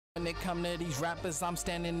When it come to these rappers, I'm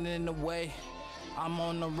standing in the way. I'm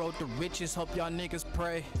on the road to riches, hope y'all niggas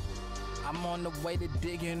pray. I'm on the way to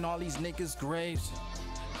digging all these niggas' graves.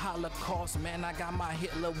 Holocaust, man, I got my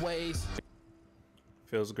Hitler ways.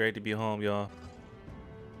 Feels great to be home, y'all.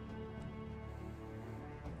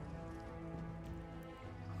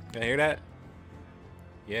 Y'all hear that?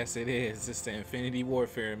 Yes, it is. It's the Infinity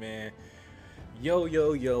Warfare, man. Yo,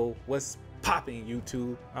 yo, yo. What's popping,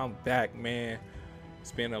 YouTube? I'm back, man.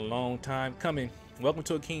 It's been a long time coming. Welcome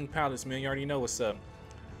to a King Palace, man. You already know what's up.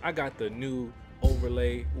 I got the new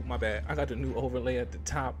overlay. Oh, my bad. I got the new overlay at the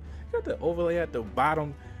top. Got the overlay at the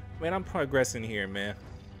bottom. Man, I'm progressing here, man.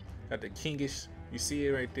 Got the Kingish. You see it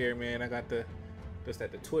right there, man. I got the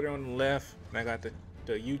Twitter on the left, and I got the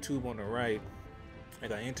YouTube on the right. I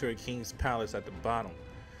got Enter a King's Palace at the bottom.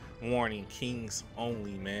 Warning, kings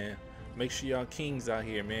only, man. Make sure y'all kings out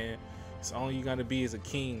here, man. It's all you gotta be is a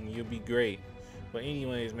king. You'll be great. But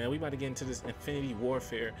anyways, man, we about to get into this Infinity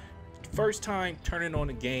Warfare. First time turning on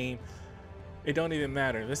the game. It don't even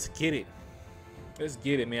matter. Let's get it. Let's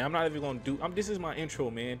get it, man. I'm not even gonna do. This is my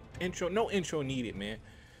intro, man. No intro needed, man.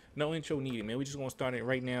 No intro needed, man. We just gonna start it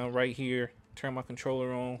right now, right here. Turn my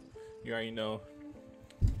controller on. You already know.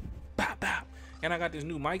 Bop, bop. And I got this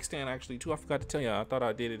new mic stand actually too. I forgot to tell y'all. I thought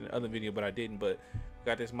I did it in the other video, but I didn't. But I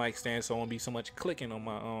got this mic stand, so I won't be so much clicking on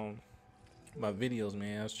my videos,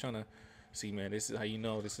 man. I was trying to see, man. This is how you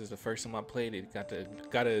know this is the first time I played it.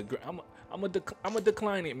 I'm gonna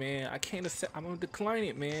decline it, man. I can't accept. I'm gonna decline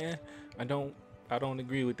it, man. I don't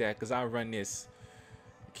agree with that because I run this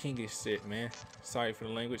kingish shit, man. Sorry for the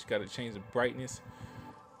language. Got to change the brightness.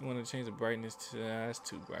 We want to change the brightness to that's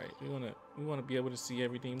too bright. We want to be able to see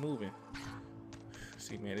everything moving.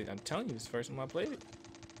 See, man, I'm telling you, this is the first time I played it.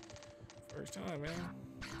 First time, man.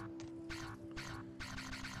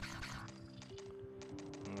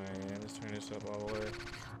 Alright, man, let's turn this up all the way.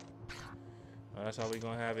 That's how we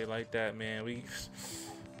gonna have it like that, man.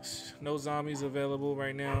 No zombies available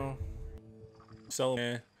right now. So,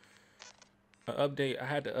 man, I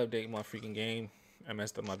had to update my freaking game. I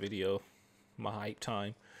messed up my video, my hype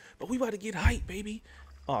time. But we about to get hype, baby.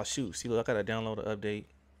 Oh, shoot. See, look, I gotta download the update.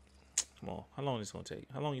 Come on. How long is this gonna take?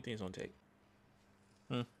 How long you think it's gonna take?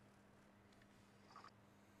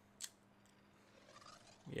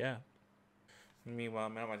 Yeah. Meanwhile,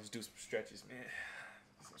 man, I might just do some stretches, man.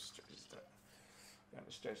 Some stretches.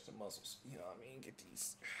 Gotta stretch the muscles. You know what I mean? Get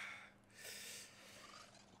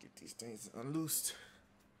these things unloosed.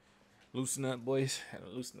 Loosen up, boys. Had to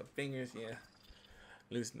loosen the fingers, yeah.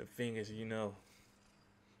 Loosen the fingers, you know.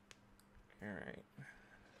 All right.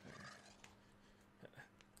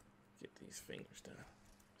 Get these fingers done.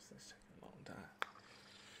 That's taking a long time.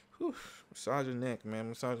 Whew. Massage your neck, man.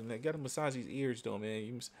 Massage your neck. Gotta massage these ears, though, man.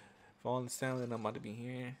 You for all the sound that I'm about to be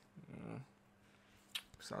hearing.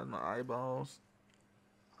 Massage my eyeballs.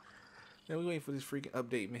 Now we waiting for this freaking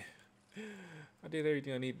update, man. I did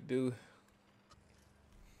everything I need to do.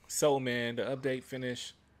 So, man, the update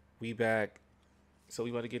finished. We back. So we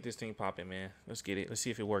about to get this thing popping, man. Let's get it. Let's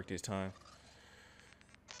see if it worked this time.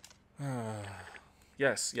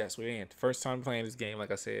 Yes, we're in. First time playing this game, like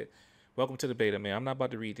I said. Welcome to the beta, man. I'm not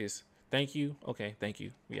about to read this. Thank you. Okay, thank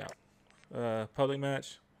you. We out. Public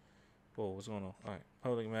match. Whoa, what's going on? All right,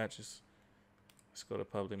 public matches. Let's go to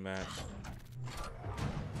public match.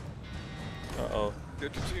 Uh-oh.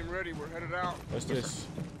 Get your team ready. We're headed out. What's this?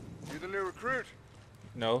 You the new recruit?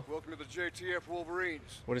 No. Welcome to the JTF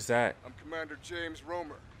Wolverines. What is that? I'm Commander James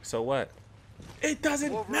Romer. So what? It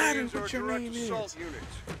doesn't matter Wolverines what your are a name direct is. assault unit.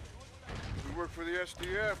 We work for the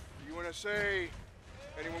SDF, UNSA,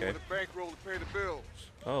 anyone with a bankroll to pay the bills.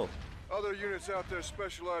 Oh. Other units out there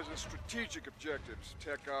specialize in strategic objectives,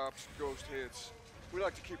 tech ops, ghost hits. We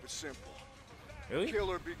like to keep it simple. Really?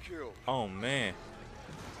 Kill or be killed. Oh, man.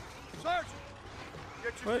 Sergeant,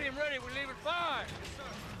 get your What? team ready. We leave at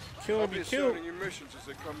 5. Kill or I'll be be killed? assigning your missions as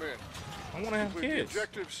they come in. I want to have Complete the kids.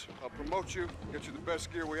 objectives. I'll promote you. Get you the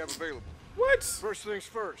best gear we have available. What? First things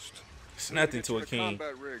first. It's nothing Get to you a the king.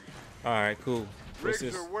 combat rig. All right, cool. What's Rigs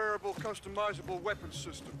this? are wearable, customizable weapon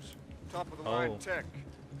systems. Top of the line Oh. tech.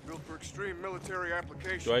 Built for extreme military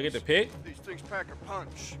applications. Do I get to pick? These things pack a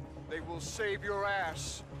punch. They will save your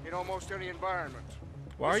ass in almost any environment.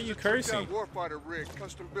 Why are This is you a tricked-out cursing? warfighter rig,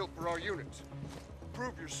 custom built for our unit.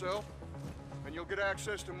 Prove yourself, and you'll get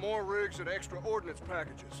access to more rigs and extra ordnance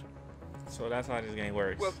packages. So that's how this game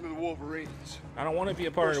works. Welcome to the Wolverines. I don't want to be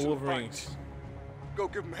a part of First the to the Wolverines. fight. Go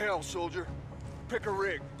give them hell, soldier. Pick a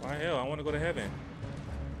rig. Why hell? I want to go to heaven.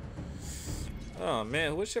 Oh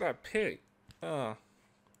man, what should I pick?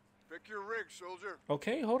 Pick your rig, soldier.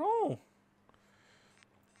 Okay, hold on.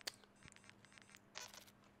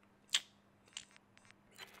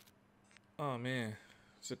 Oh man.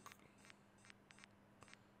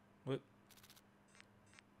 What?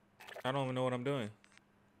 I don't even know what I'm doing.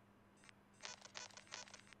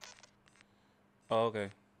 Oh, okay.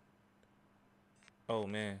 Oh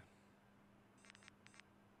man.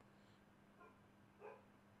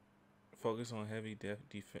 Focus on heavy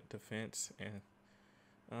defense and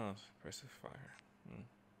suppressive fire.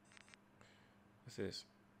 What's this?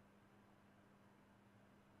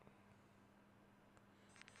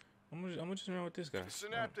 I'm gonna just run with this guy. The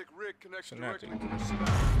synaptic rig connects Synaptic. directly to the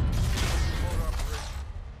synaptic. Remote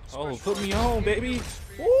operation. Oh, put me on, baby.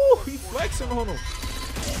 Woo, he flexing on him.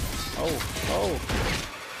 Oh.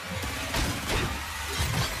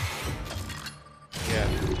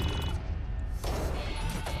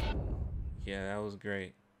 Yeah, that was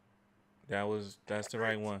great. That's the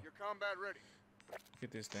right one. Your combat ready.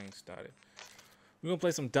 Get this thing started. We're gonna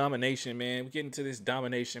play some domination, man. We're getting into this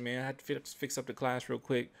domination, man. I have to fix up the class real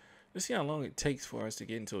quick. Let's see how long it takes for us to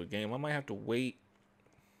get into a game. I might have to wait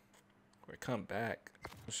or come back.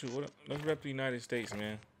 Shoot, let's rep the United States,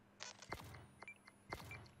 man.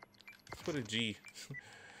 Let's put a G.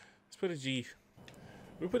 Let's put a G.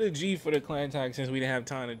 We'll put a G for the clan tag since we didn't have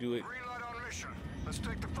time to do it. Green light on mission. Let's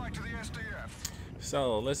take the fight to the SDF.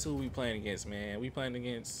 So let's see who we playing against, man. We playing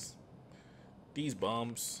against these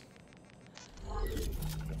bums.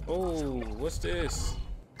 Oh, what's this?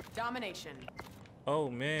 Domination.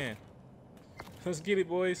 Oh man. Let's get it,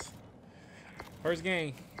 boys. First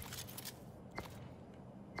game.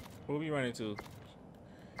 What we running to?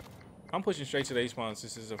 I'm pushing straight to the H-spawn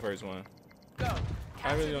since this is the first one. Go.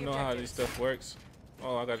 I really don't know how this stuff works.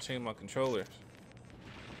 Oh, I gotta change my controller.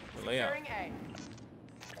 The layout. Securing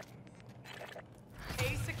A.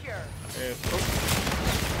 A secure. Yeah. Oh.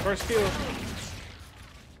 First kill.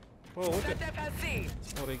 Whoa, what the? ZFSC.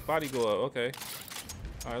 Oh, they body go up. Okay.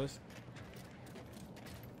 All right, let's.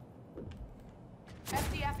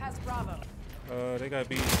 SDF has Bravo. They got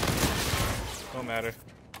beat. Don't matter.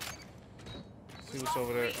 See what's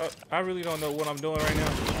over there. I really don't know what I'm doing right now.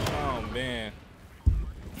 Oh man,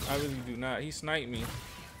 I really do not. He sniped me. I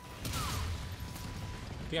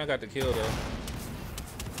think I got the kill though.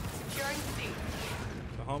 Securing C.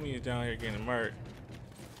 The homie is down here getting murked.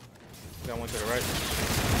 Got one to the right.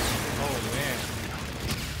 Oh man.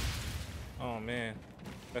 Oh man.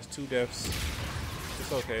 That's 2 deaths.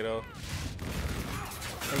 It's okay though.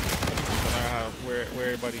 Where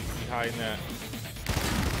everybody be hiding at.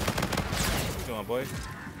 What you doing, boy?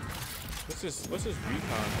 What's this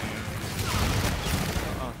recon thing?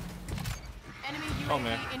 Enemy Oh UAV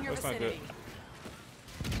man, in your that's not good. vicinity.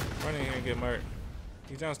 Run in here and get murked.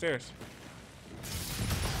 He's downstairs.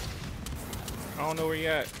 I don't know where he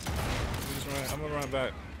at. I'm gonna run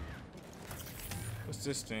back. What's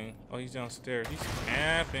this thing? Oh, he's downstairs. He's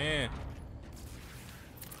camping.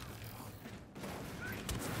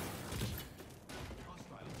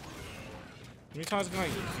 How many times can I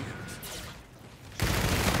use you?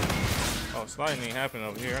 Oh, sliding ain't happening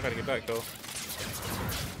over here. I gotta get back though.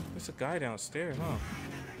 There's a guy downstairs, huh?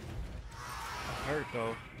 I hurt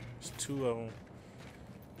though. There's 2 of them.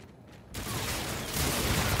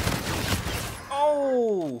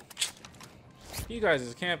 Oh! You guys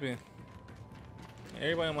is camping.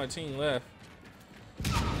 Everybody on my team left.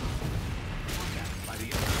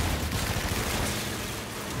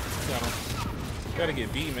 Got him. Gotta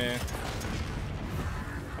get B, man.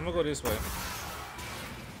 I'm gonna go this way.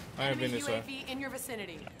 I ain't been this way. UAV in your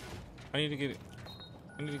vicinity. I need to get it.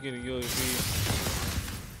 I need to get a UAV.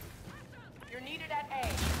 You're needed at A.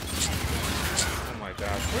 Oh my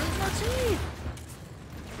gosh. Where's my team?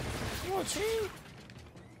 Come on, team.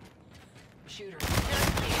 Shooter.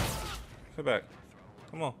 Come back.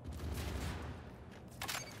 Come on.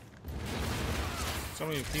 So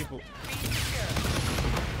many people. B secure.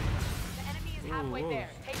 The enemy is halfway Ooh, there.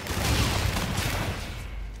 Take the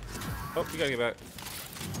Oh, you gotta get back.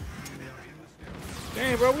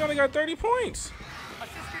 Dang, bro, we only got 30 points.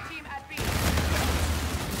 Assist your team at B.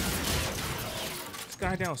 This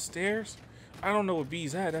guy downstairs? I don't know what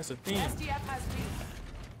B's at. That's the thing. SDF has B.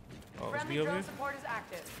 Oh, is Friendly B over drone here? support is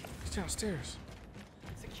active. He's downstairs.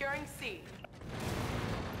 Securing C.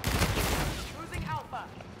 Losing Alpha.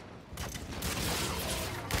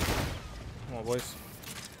 Come on, boys.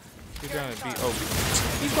 Get down and B. Oh,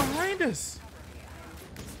 he's behind us.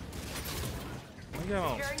 Look at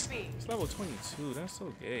him. Securing B. It's level 22. That's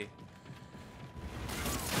so gay.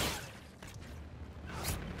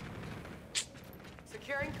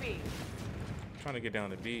 Securing B. I'm trying to get down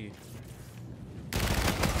to B.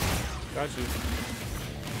 Got you.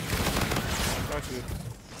 Got you.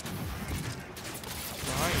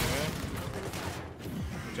 Behind you, man.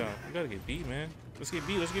 Good job. You gotta get B, man. Let's get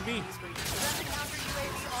B. Let's get B. Friendly counter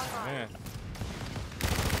UAV online. Man.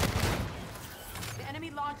 The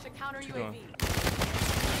enemy launched a counter Keep UAV. going.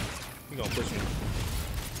 He gonna push me.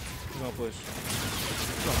 He gonna push.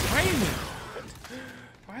 He gonna frame me.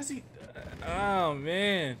 Why is he? Oh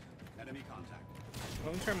man. Enemy contact.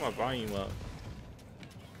 Let me turn my volume up.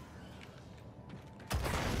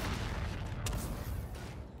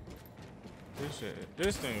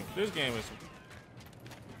 This game is.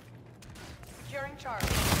 Securing charge.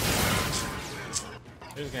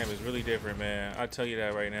 This game is really different, man. I tell you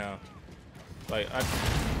that right now. Like Charlie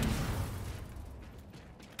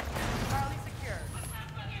secure.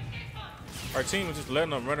 our team is just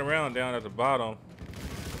letting them run around down at the bottom.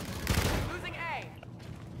 Losing A.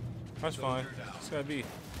 That's fine. It's gotta be.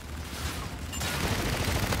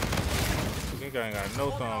 This guy ain't got no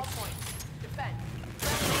Holding all thumbs. points. Defend.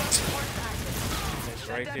 Friendly support active. It's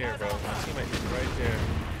right there, bro. My teammate is right there.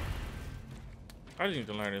 I just need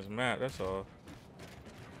to learn this map. That's all.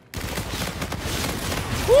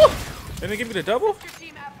 Woo! They didn't give me the double? Your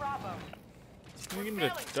team at Bravo. They didn't give me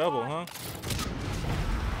the double, huh?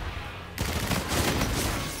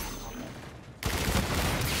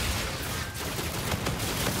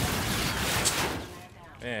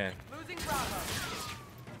 Man, Losing Bravo.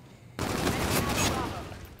 Enemy has Bravo.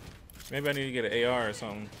 maybe I need to get an AR or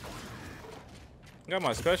something. Got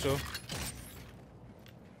my special.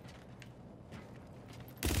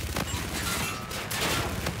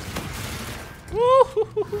 Woo!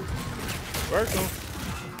 Work them.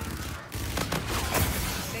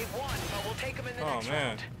 They've won, but we'll take them in the Oh next man.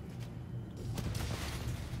 round.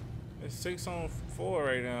 It's 6-on-4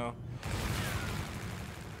 right now.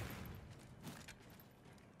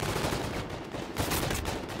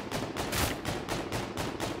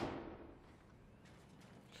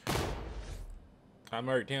 I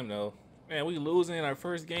murked him though. Man, we losing in our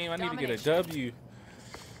first game. I need to get a W.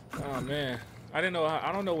 Oh man. I didn't know.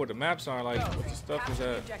 I don't know what the maps are like. What the stuff is Capture the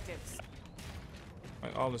at? objectives.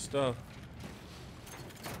 Like all the stuff.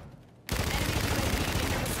 Enemy UAV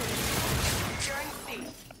in your vicinity. Securing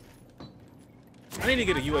C. I need to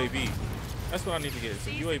get a UAV. That's what I need to get. It's a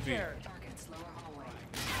C UAV. secured. Targets lower hallway.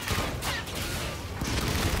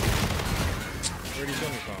 Where'd he kill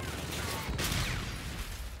me from?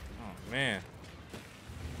 Oh man.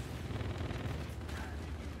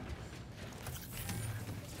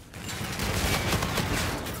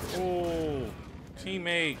 Oh,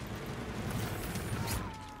 teammate.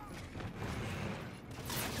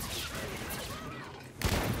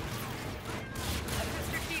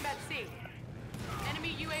 Assist your team at C.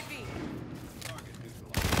 Enemy UAV.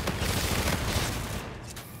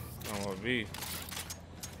 I want to be.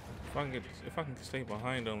 If I can stay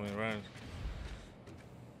behind them and run.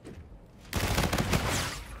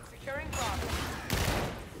 Securing Bravo.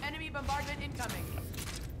 Enemy bombardment incoming.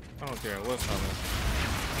 I don't care what's coming.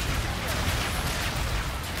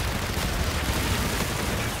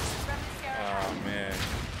 Friendly Sierra Oh out. man.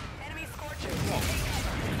 Enemy scorching.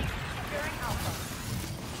 Securing Alpha.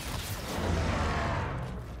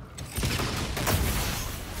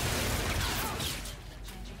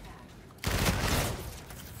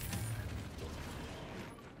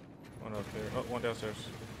 One up there. Oh, one downstairs.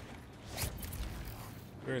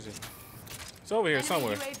 Where is it? It's over here Enemy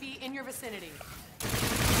somewhere. UAV in your vicinity.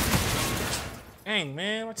 Dang,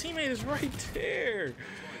 man, my teammate is right there.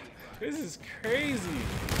 This is crazy.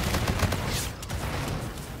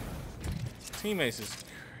 Teammates is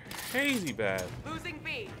crazy bad. Losing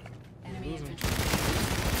B. Enemy infantry.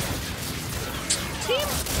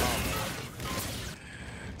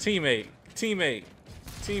 Teammate.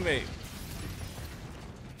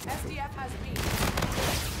 SDF has B.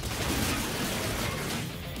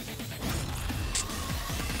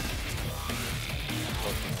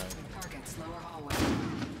 Targets lower hallway.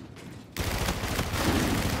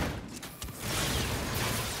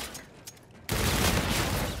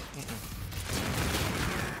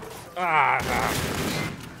 Ah.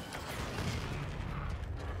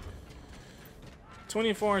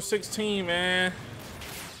 24-16, man.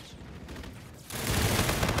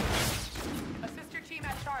 Assist your team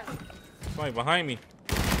at Charlie. Somebody behind me.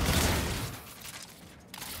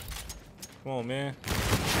 Come on, man.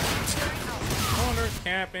 Securing Alpha. Corner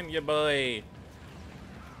camping your boy.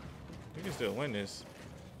 We can still win this.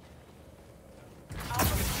 Alpha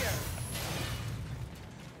secure.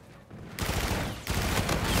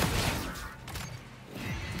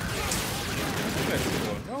 You guys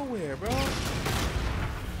ain't going nowhere, bro.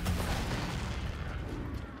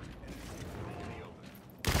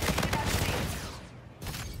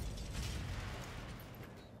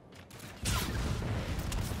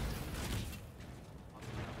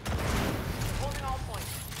 Holding all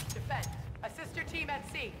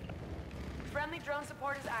Friendly drone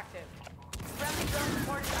support is active. Friendly drone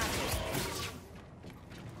support is active.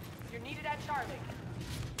 You're needed at Charlie.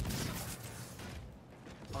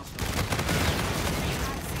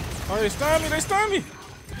 Oh, they stunned me! They stunned me!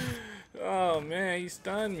 Oh man, he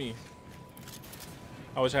stunned me.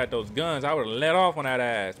 I wish I had those guns. I would have let off on that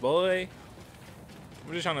ass, boy.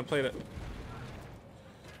 We're just trying to play the.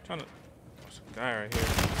 Trying to. There's a guy right here.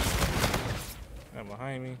 Guy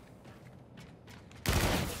behind me.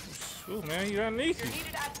 Ooh, man, you underneath You're me.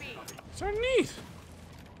 needed at B. It's underneath.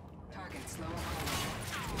 Targets lower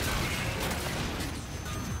hallway.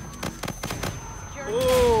 Secure.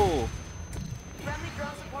 Oh. Friendly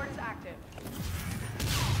drone support is active.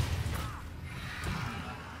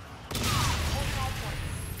 Holding all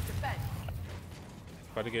points. Defend.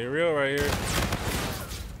 About to get real right here.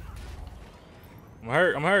 I'm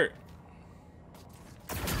hurt. I'm hurt.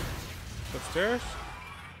 Upstairs.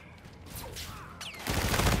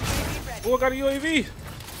 UAV ready. Oh, I got a UAV.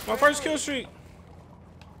 My first kill streak.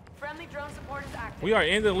 Friendly drone support is active. We are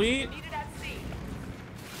in the lead. You're needed at C.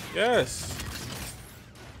 Yes.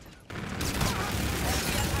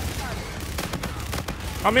 SDF has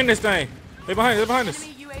Charlie. I'm in this thing. They behind. They're behind us.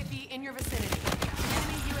 Enemy UAV in your vicinity.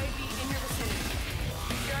 Enemy UAV in your vicinity.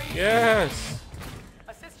 Securing Yes.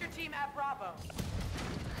 Assist your team at Bravo.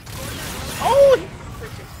 Oh, he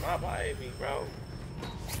freaking fly by me, bro.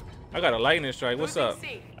 I got a lightning strike. What's Losing up?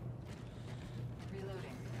 C.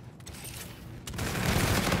 Reloading.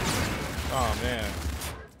 Oh man.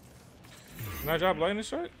 Can I drop lightning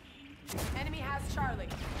strike? Enemy has Charlie.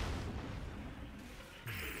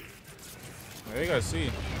 Yeah, they gotta see.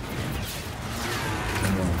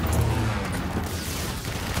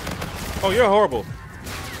 Oh, you're horrible.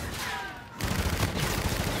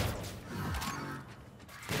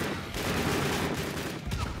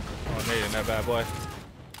 Oh, nade in that bad boy.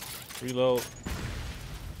 Reload.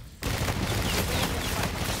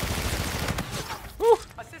 Woo!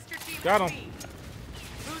 Assist your team Got at him. B.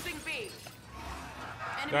 Losing B.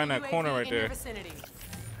 Enemy Guy in that UAV corner right in your there. vicinity.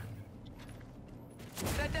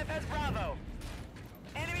 ZF has Bravo.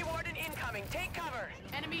 Enemy warden incoming. Take cover.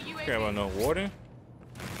 Enemy Care UAV. about no warden.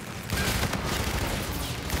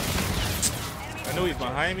 I knew he's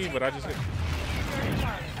behind me, but I just. Securing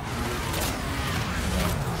Charlie.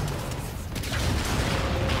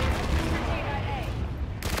 Team at A.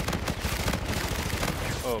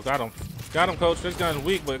 Oh, got him. Got him, coach. This gun's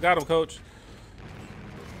weak, but got him, coach.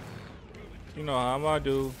 You know how I'm gonna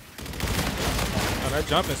do. Oh, that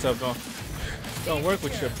jumping stuff don't work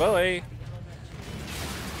with your boy.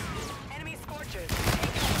 Enemy scorchers.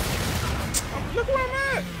 Look where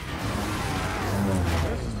I'm at.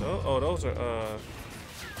 Oh, those are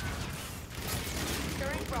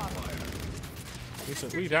Securing Bravo.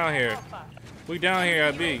 we down here. Alpha. We down here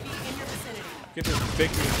at B. UAV in your vicinity. Get this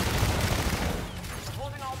victory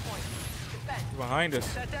Holding all points. Defend. behind us.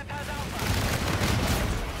 ZF has Alpha.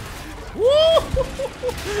 Woo!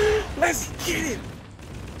 Let's get it.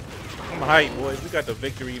 I'm hyped, boys. We got the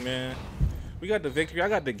victory, man. We got the victory. I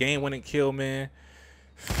got the game-winning kill, man.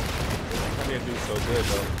 I didn't do so good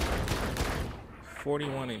though.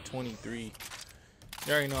 41 and 23.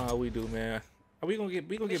 You already know how we do, man. We gonna get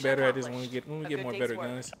better at this when we get more better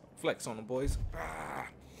guns. Flex on the boys.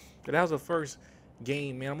 But that was the first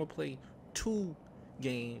game, man. I'm gonna play 2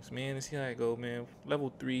 games, man, and see how it go, man.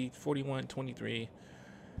 Level 3, 41, 23.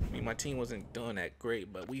 I mean, my team wasn't done that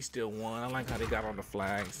great, but we still won. I like how they got on the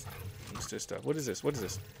flags. What's this stuff? What is this? What is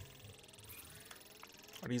this?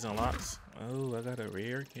 Are these unlocks? Oh, I got a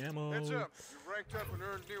rare camo. Heads up. You've ranked up and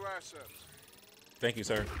earned new assets. Thank you,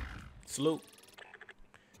 sir. Salute.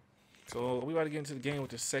 So we about to get into the game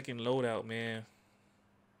with the second loadout, man.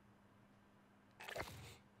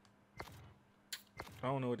 I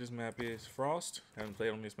don't know what this map is. Frost. I haven't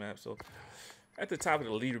played on this map, so at the top of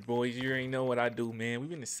the leader, boys, you already know what I do, man.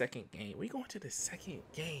 We in the second game. We going to the second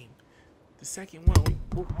game. The second one.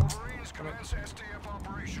 Marines commence STF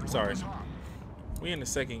operation. Sorry. We in the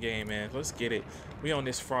second game, man. Let's get it. We on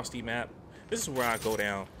this frosty map. This is where I go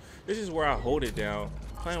down. This is where I hold it down.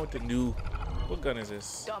 Playing with the new. What gun is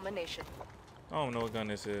this? Domination. I don't know what gun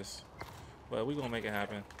this is, but we gonna make it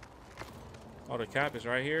happen. Oh, the cap is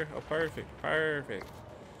right here. Oh, perfect, perfect.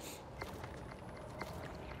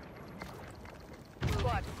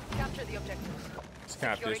 Squad, capture the objectives. Let's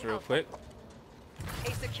cap this Securing real Alpha. quick.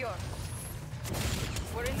 A secure.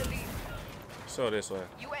 We're in the lead. So this way.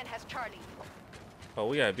 UN has Charlie. Oh,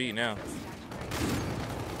 we got B now.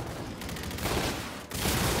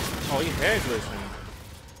 Oh, he headless, man.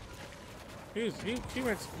 He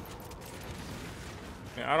went.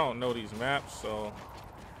 Man, I don't know these maps, so.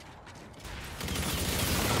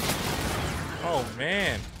 Oh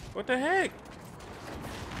man, What the heck?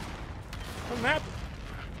 What map?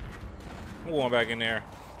 I'm going back in there.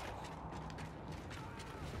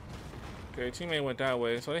 Okay, teammate went that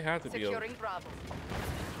way, so they have to be over. Securing Bravo.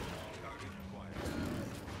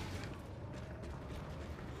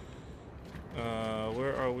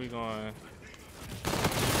 Where are we going?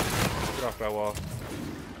 Get off that wall.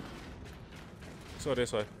 Let's go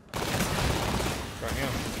this way. Got him.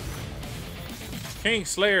 King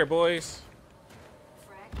Slayer, boys.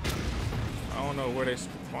 I don't know where they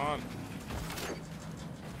spawn.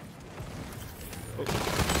 Oh.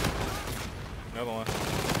 Another one.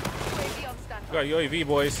 UAV on standby. We got UAV,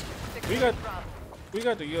 boys. We got Bravo. the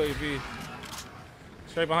UAV.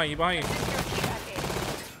 Straight behind you, behind you. Assist your team at A.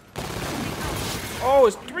 Oh,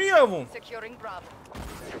 it's 3 of them. Securing Bravo.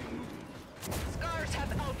 Scars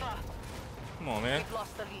have Alpha. Come on, man. We've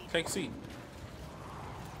lost the lead. Take a seat.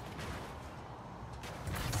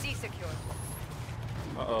 C secure.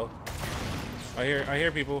 Uh-oh. I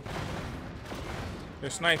hear people.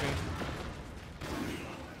 They're sniping.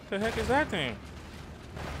 What the heck is that thing?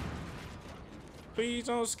 Please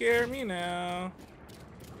don't scare me now.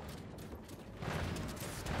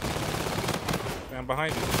 I'm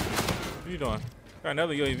behind you. What are you doing? Got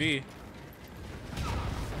another UAV.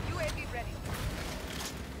 UAV ready.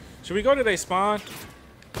 Should we go to they spawn?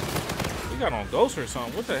 We got on ghost or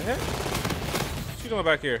something. What the heck? What you doing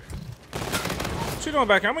back here? What you doing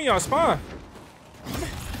back here? How many y'all spawn?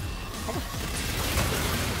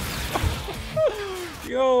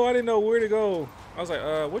 Yo, I didn't know where to go. I was like,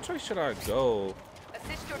 which way should I go?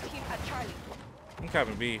 Assist your team at Charlie. I'm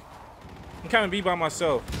capping B. I'm capping B by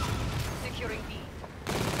myself. Securing B.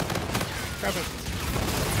 Capping.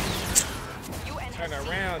 UNSC. Turn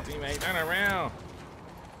around, teammate. Turn around.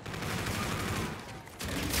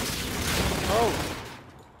 Oh.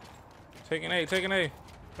 Taking A, taking A.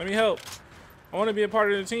 Let me help. I want to be a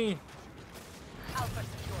part of the team. Alpha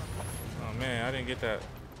secure. Oh man, I didn't get that.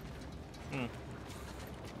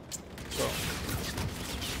 So,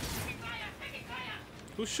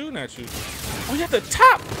 who's shooting at you? Oh, you at the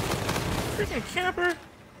top! Freaking camper!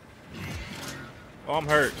 Oh, I'm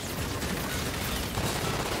hurt.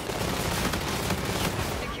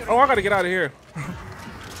 Securing Oh, I gotta get out of here.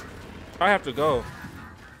 I have to go.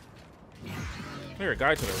 There's a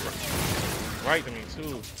guy to the right to me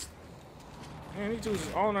too. Man, these dudes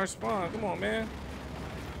is all in our spawn. Come on, man.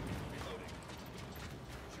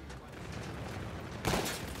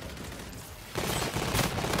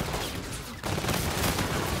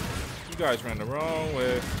 You guys ran the wrong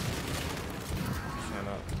way. Stand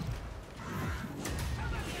up.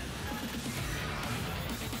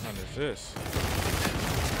 What is this?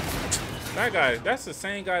 That guy, that's the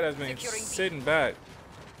same guy that's been Securing B. sitting back.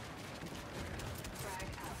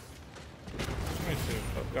 Let me see.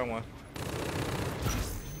 Oh, got one.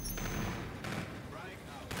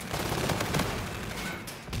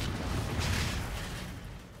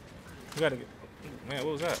 We gotta get. Man,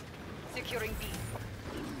 what was that? Securing B.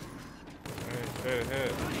 Right, straight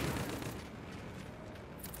ahead.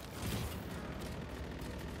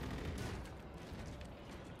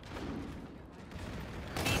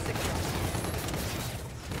 B secure.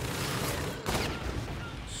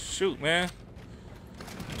 Shoot, man.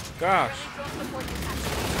 Gosh. Friendly drone support is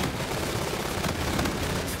active.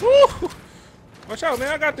 Woo! Watch out, man.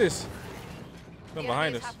 I got this. Come The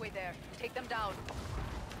behind enemy us. is halfway there. Take them down.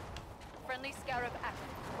 Friendly Scarab active.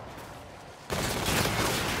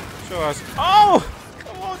 Show us. Oh!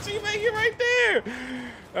 Come on, teammate. You're right there.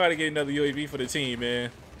 I gotta get another UAV for the team,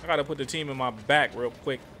 man. I gotta put the team in my back real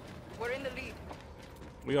quick. We're in the lead.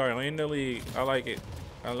 We are in the league. I like it.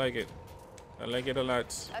 I like it. I like it a lot.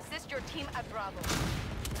 Assist your team at Bravo.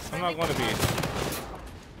 I'm not going to be.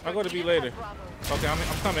 I'm going to be Unit later. at Bravo. Okay, I'm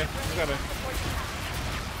coming. I gotta.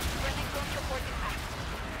 Friendly drone support is active.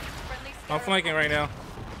 Friendly I'm Scarab flanking right now.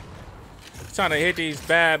 Trying to hit these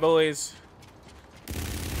bad boys.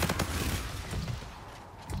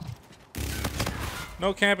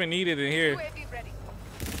 No camping needed in here. UAV ready.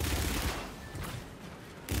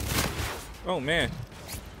 Oh man.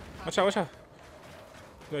 Watch out, watch out.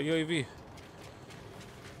 Got UAV.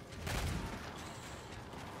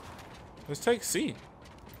 Let's take C.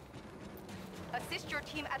 Assist your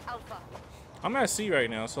team at Alpha. I'm at C right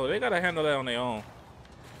now, so they gotta handle that on their own.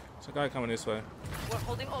 There's a guy coming this way. We're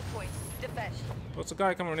holding all points. Defend. What's a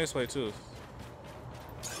guy coming this way too?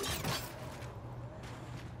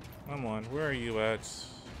 Come on, where are you at?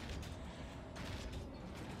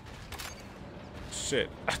 Shit.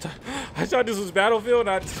 I thought this was Battlefield and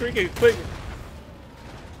I freaking clicked.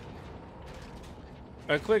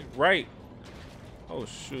 I clicked right. Oh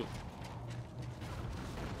shoot.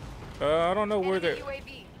 I don't know where Enemy they're.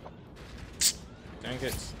 UAV. Dang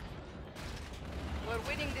it. We're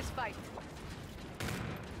winning this fight.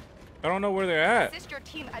 I don't know where they're at. Assist your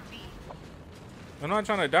team at B. I'm not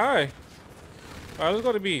trying to die. Alright, let's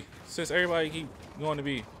go to B. Since everybody keep going to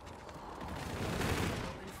B.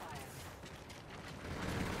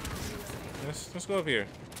 Let's go up here.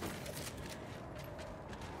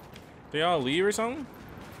 They all leave or something?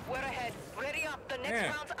 We're ahead. Ready up. The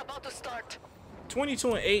next round's about to start.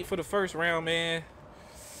 22-8 for the first round, man.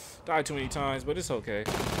 Died too many times, but it's okay.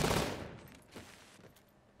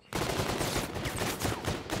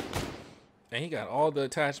 And he got all the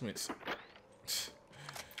attachments.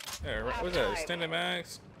 There, what's that? Extended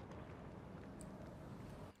mags?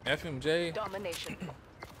 FMJ? Domination.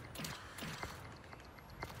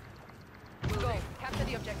 Go. Capture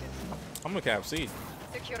the objective. I'm gonna cap C.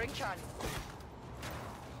 Securing Charlie.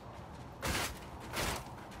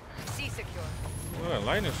 C secure. What a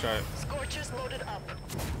lightning strike. Scorchers loaded up.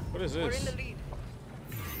 What is We're in this? the lead.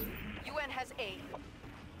 UN has A.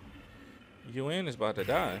 UN is about to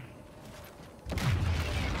die.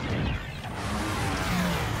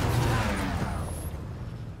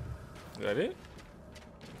 Is that it?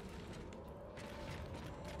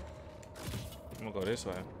 I'm gonna go this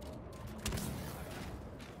way.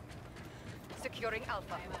 Securing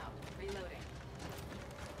Alpha. I'm out. Reloading.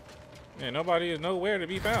 Man, nobody is nowhere to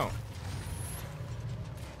be found.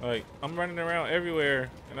 Like, I'm running around everywhere,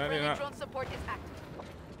 and I did Friendly not. drone support is active.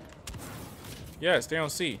 Yes, they're on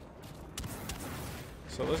C.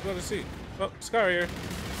 So let's go to C. Oh, Scar here.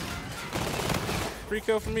 Free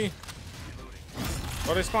kill for me.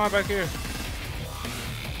 Oh, they spawn back here.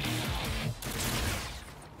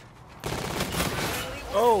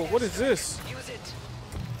 Oh, what is this? Use it.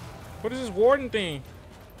 What is this warden thing?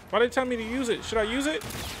 Why they tell me to use it? Should I use it?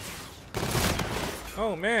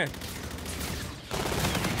 Oh man.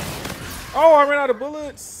 Oh, I ran out of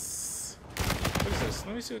bullets. What is this?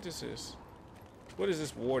 Let me see what this is. What is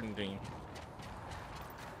this warden thing?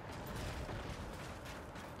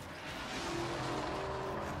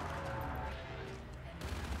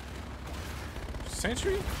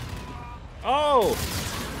 Sentry? Oh!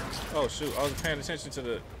 Oh shoot, I was paying attention to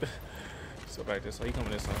the... Let's go back this way. He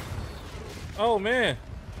coming this way. Oh man!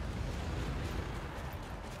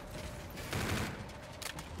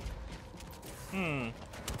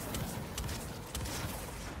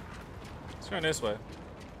 Let's turn this way.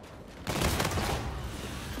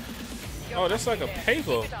 Oh, that's like a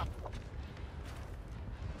paper.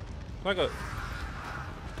 Like a...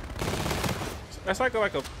 That's like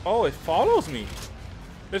a... Oh, it follows me.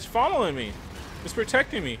 It's following me. It's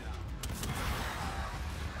protecting me.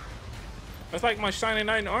 That's like my shiny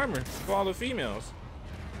knight in armor for all the females.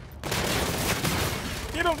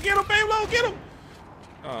 Get him, Beyblade, get him!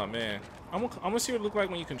 Oh man, I'm gonna see what it look like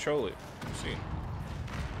when you control it. Let's see.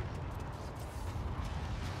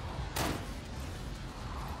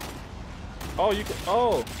 Oh, you can.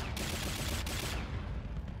 Oh.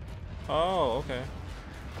 Oh, okay.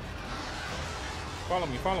 Follow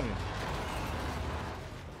me, follow me.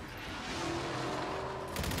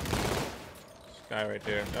 This guy right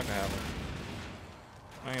there, y'all can have him.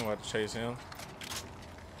 I ain't about to chase him.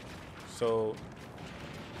 So.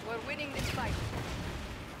 We're winning this fight.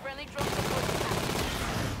 Friendly drone support is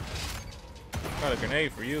active. Got a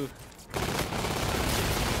grenade for you.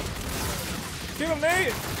 Get him,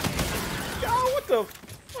 Nate! Yo, what the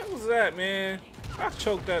fuck was that, man? I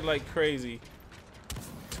choked that like crazy.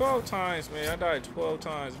 12 times, man. I died 12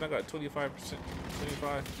 times, and I got 25%.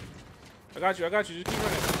 25. I got you. Just keep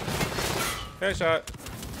running. Headshot.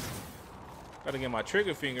 Gotta get my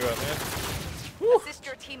trigger finger up, man. Woo. Assist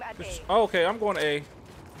your team at A. Oh, okay, I'm going to A.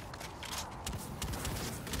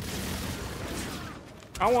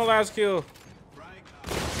 I want last kill.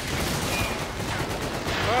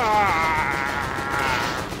 Ah!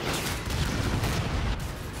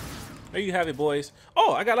 There you have it, boys.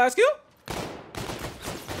 Oh, I got last kill?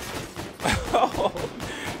 Oh,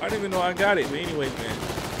 I didn't even know I got it. But anyways, man,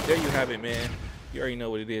 there you have it, man. You already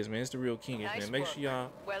know what it is, man. It's the real King, Nice man. Make work. sure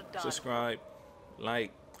y'all Well done. subscribe,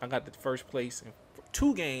 like. I got the first place in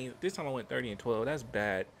 2 games. This time I went 30-12. That's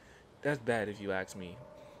bad. That's bad if you ask me.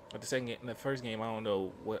 But the first game, I don't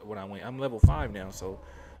know what I went. I'm level 5 now, so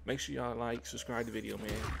make sure y'all like, subscribe the video, man.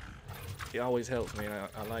 It always helps, man.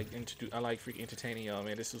 I like freaking entertaining y'all,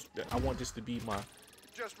 man. I want this to be my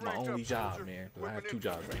only job, man. Because I have 2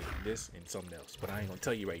 jobs right now, this and something else. But I ain't gonna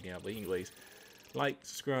tell you right now. But anyways, like,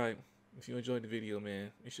 subscribe if you enjoyed the video,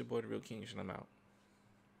 man. It's your boy, the Real King, and I'm out.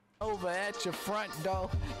 over at your front door.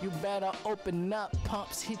 You better open up.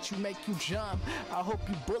 Pumps hit you, make you jump. I hope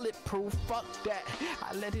you bulletproof. Fuck that.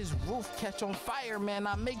 I let his roof catch on fire, man.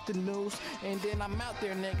 I make the news, and then I'm out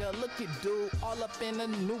there, nigga. Look at dude, all up in the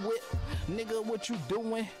new whip. Nigga, what you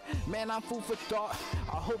doing? Man, I'm food for thought.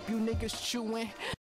 I hope you niggas chewing.